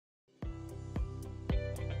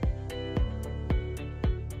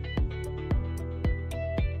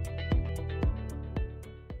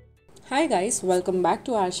Hi guys, welcome back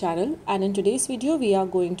to our channel, and in today's video we are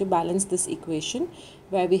going to balance this equation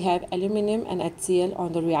where we have aluminium and HCl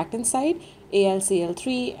on the reactant side,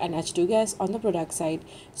 AlCl3 and H2 gas on the product side.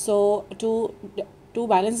 So to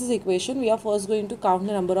balance this equation, we are first going to count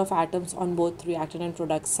the number of atoms on both reactant and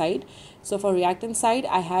product side. So for reactant side,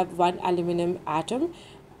 I have one aluminium atom,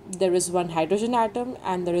 there is one hydrogen atom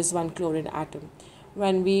and there is one chlorine atom.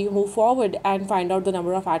 When we move forward and find out the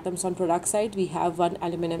number of atoms on product side, we have one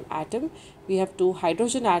aluminium atom, we have two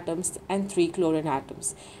hydrogen atoms and three chlorine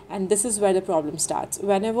atoms. And this is where the problem starts.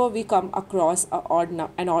 Whenever we come across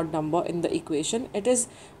an odd number in the equation, it is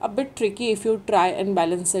a bit tricky if you try and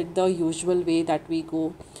balance it the usual way that we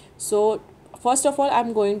go. So first of all,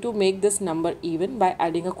 I'm going to make this number even by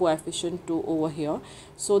adding a coefficient 2 over here,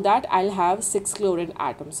 so that I'll have 6 chlorine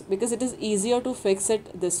atoms, because it is easier to fix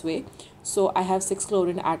it this way. So I have 6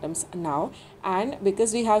 chlorine atoms now, and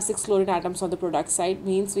because we have 6 chlorine atoms on the product side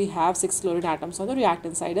means we have 6 chlorine atoms on the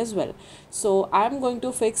reactant side as well. So I'm going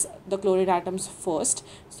to fix the chlorine atoms first.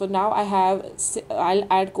 So now I'll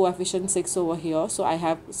add coefficient 6 over here, so I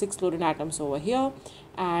have 6 chlorine atoms over here,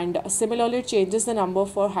 and similarly it changes the number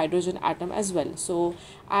for hydrogen atom as well. So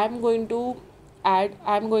I'm going to add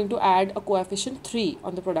a coefficient 3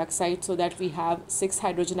 on the product side, so that we have 6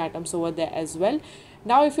 hydrogen atoms over there as well.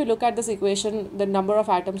 Now if you look at this equation, the number of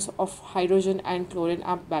atoms of hydrogen and chlorine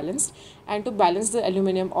are balanced, and to balance the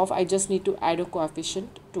aluminium off, I just need to add a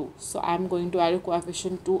coefficient 2. So I'm going to add a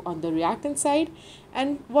coefficient 2 on the reactant side,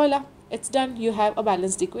 and voila, it's done. You have a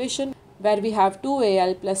balanced equation where we have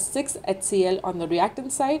 2Al plus 6 HCl on the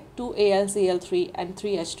reactant side, 2AlCl3 and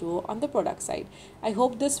 3H2O on the product side. I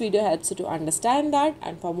hope this video helps you to understand that,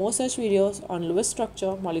 and for more such videos on Lewis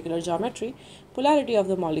structure, molecular geometry, polarity of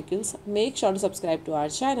the molecules, make sure to subscribe to our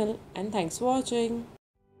channel, and thanks for watching.